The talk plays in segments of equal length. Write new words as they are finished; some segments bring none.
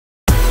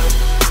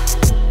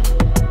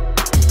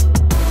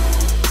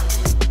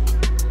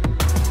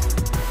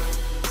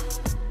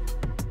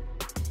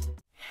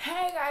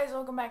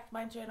back to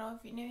my channel.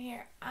 If you're new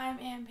here,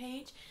 I'm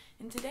Paige,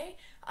 and today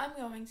I'm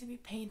going to be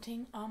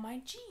painting on my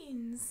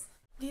jeans.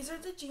 These are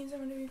the jeans I'm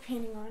going to be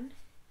painting on.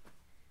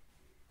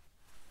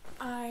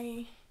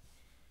 I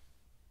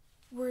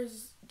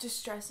was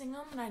distressing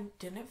them and I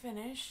didn't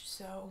finish,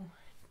 so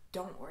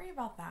don't worry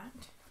about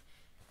that.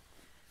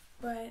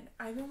 But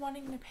I've been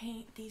wanting to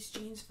paint these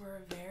jeans for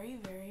a very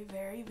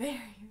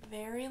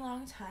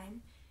long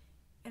time,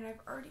 and I've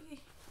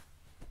already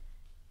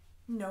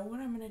know what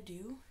I'm going to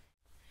do.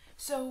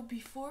 So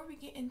before we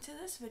get into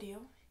this video,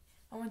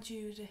 I want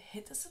you to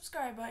hit the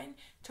subscribe button,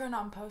 turn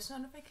on post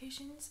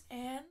notifications,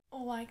 and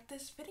like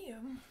this video.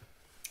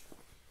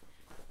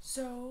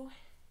 So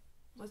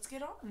let's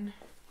get on.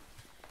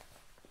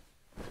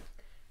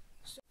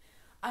 So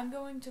I'm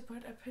going to put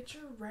a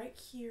picture right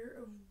here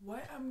of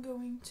what I'm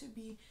going to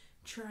be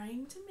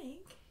trying to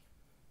make.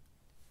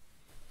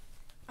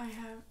 I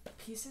have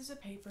pieces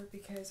of paper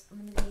because I'm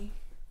going to be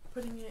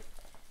putting it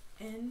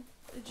in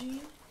the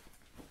jean.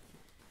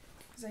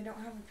 I don't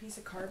have a piece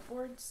of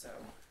cardboard, so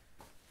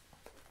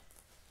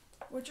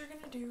what you're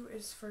gonna do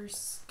is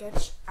first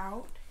sketch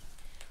out.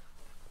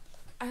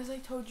 As I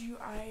told you,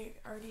 I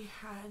already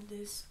had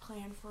this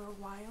plan for a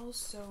while,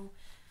 so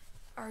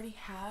I already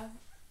have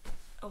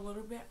a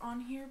little bit on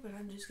here, but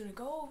I'm just gonna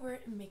go over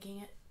it and making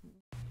it.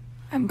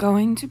 I'm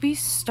going to be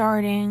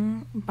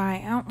starting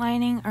by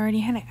outlining. I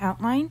already had an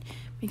outline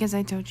because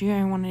I told you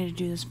I wanted to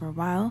do this for a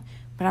while,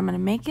 but I'm gonna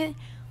make it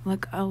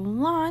look a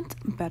lot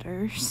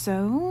better,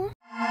 so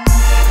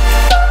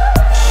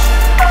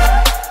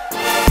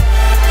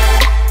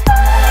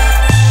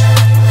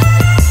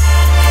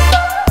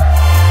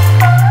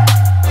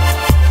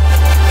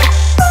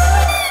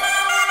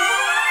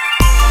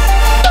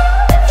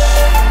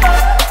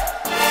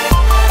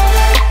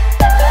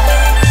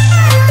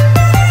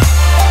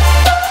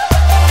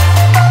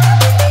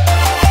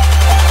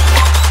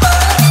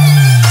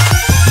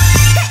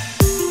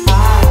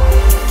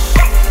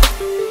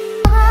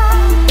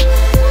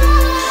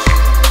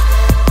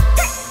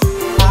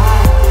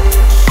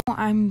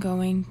I'm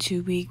going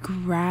to be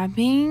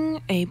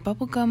grabbing a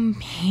bubblegum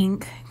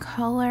pink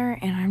color,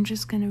 and I'm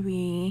just going to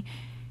be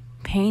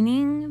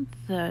painting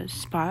the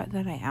spot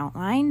that I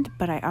outlined,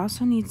 but I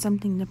also need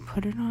something to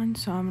put it on,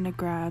 so I'm going to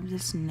grab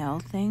this nail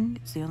thing.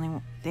 It's the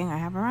only thing I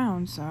have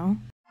around, so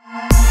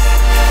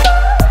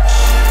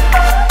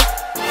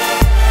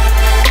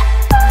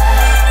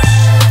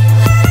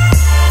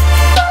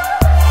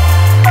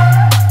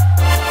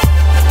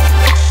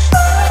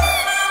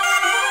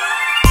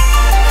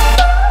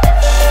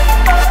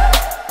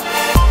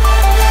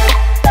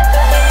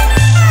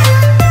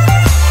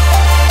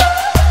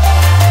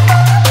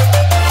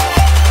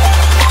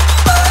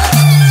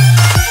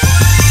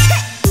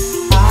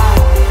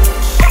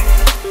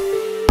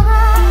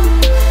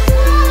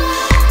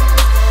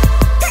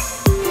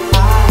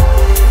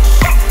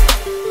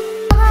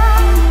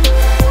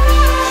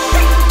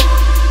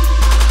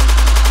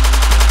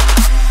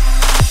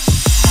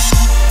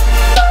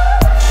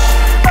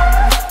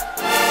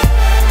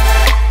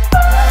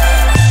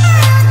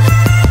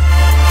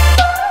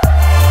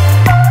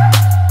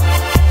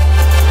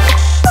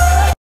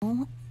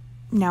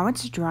now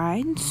it's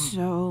dried,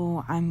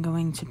 so I'm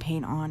going to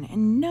paint on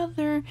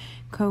another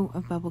coat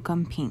of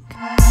bubblegum pink.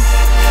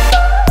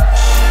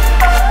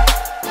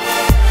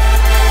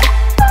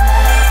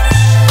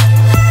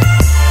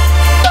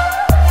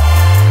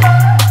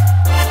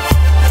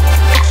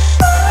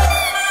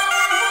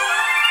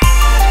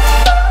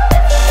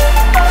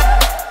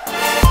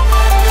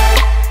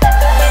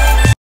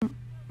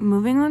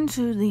 Moving on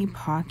to the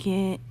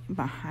pocket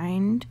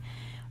behind,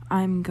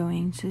 I'm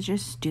going to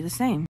just do the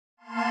same.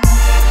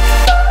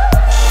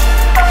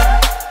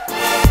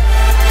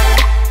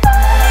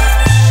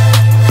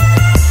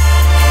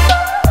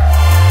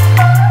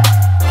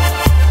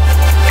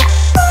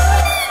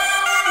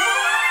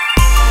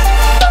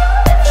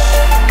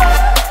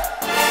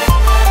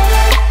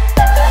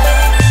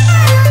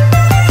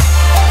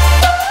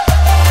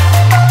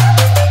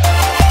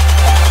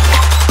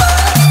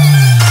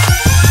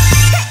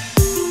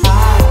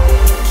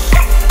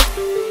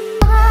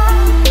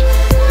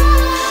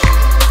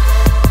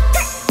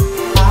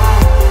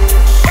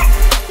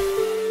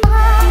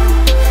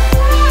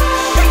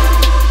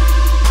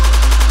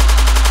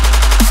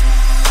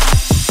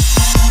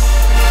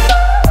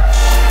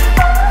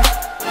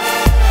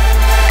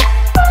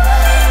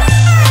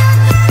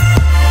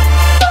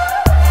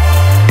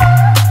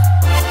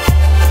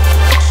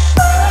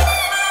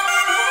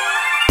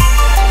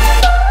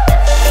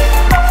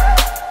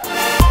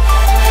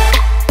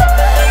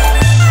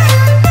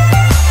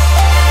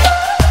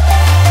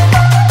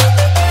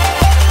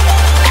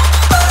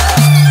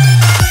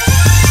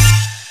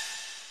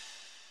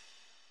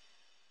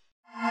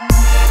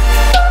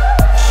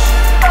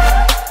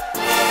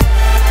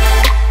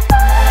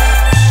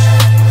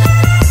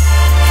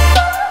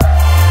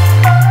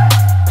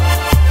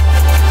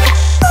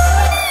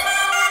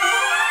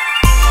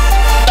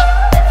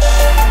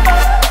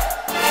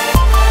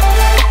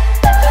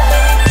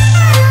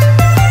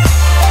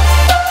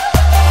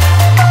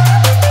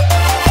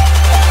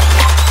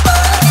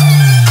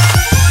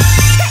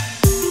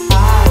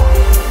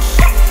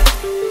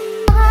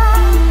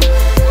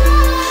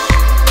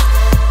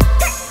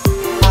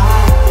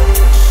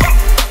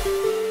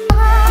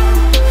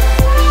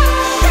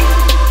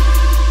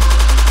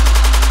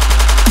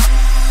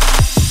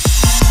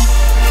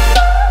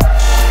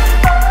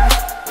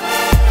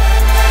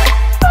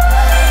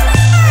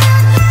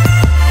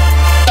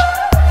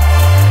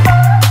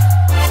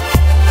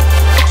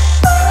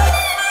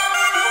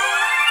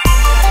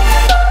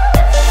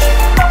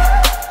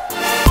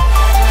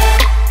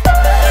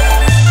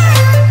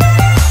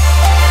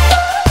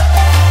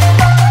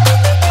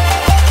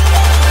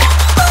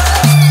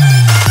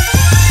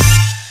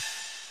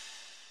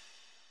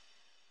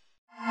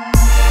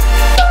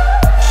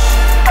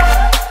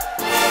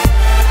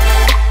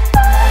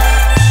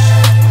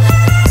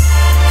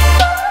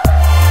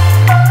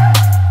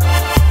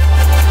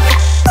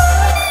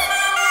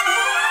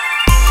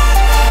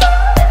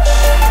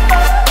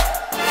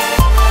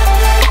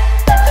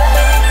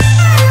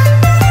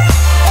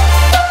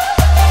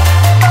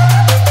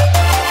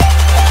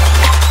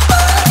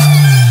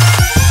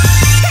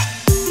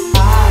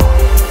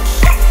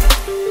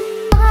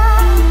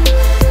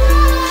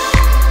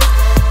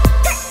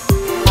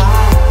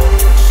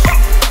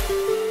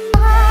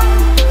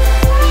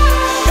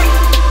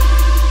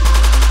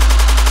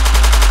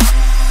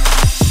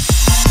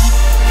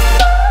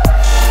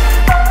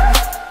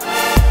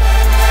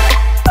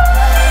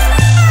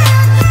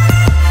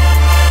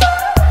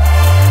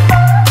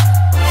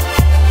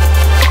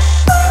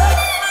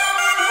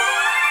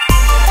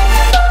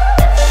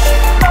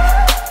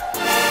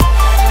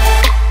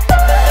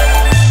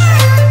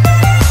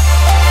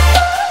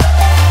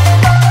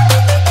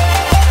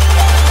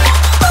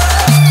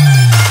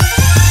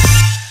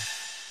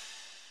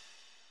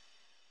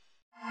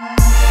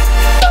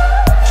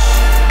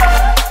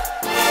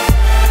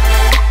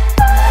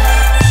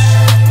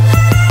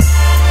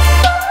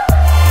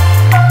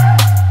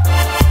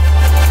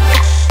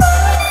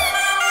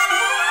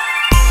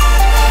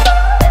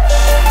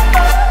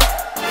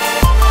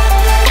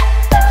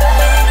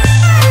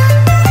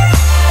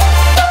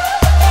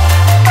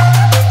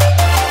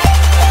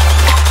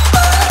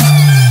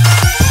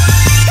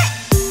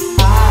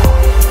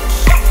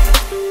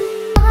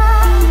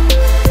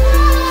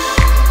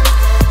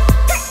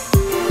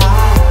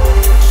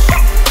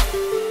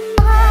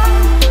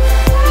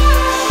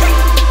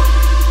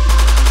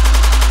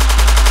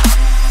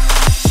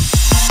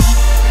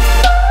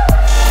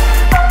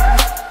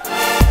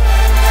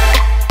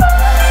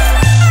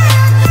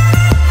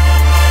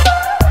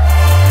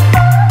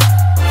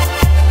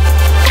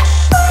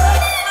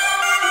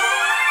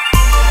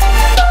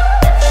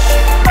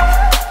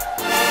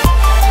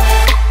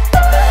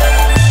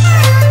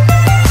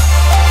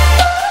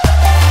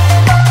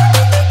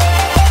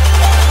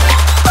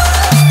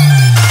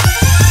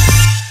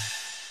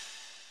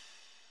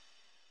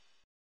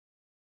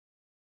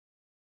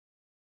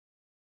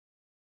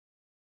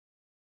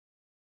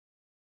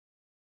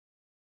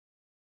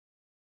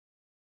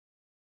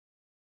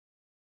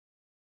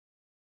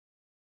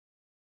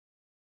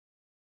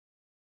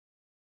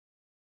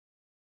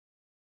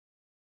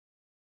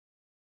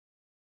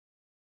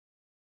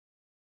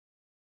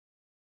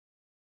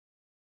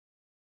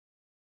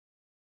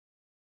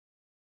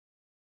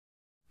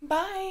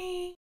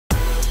 Bye!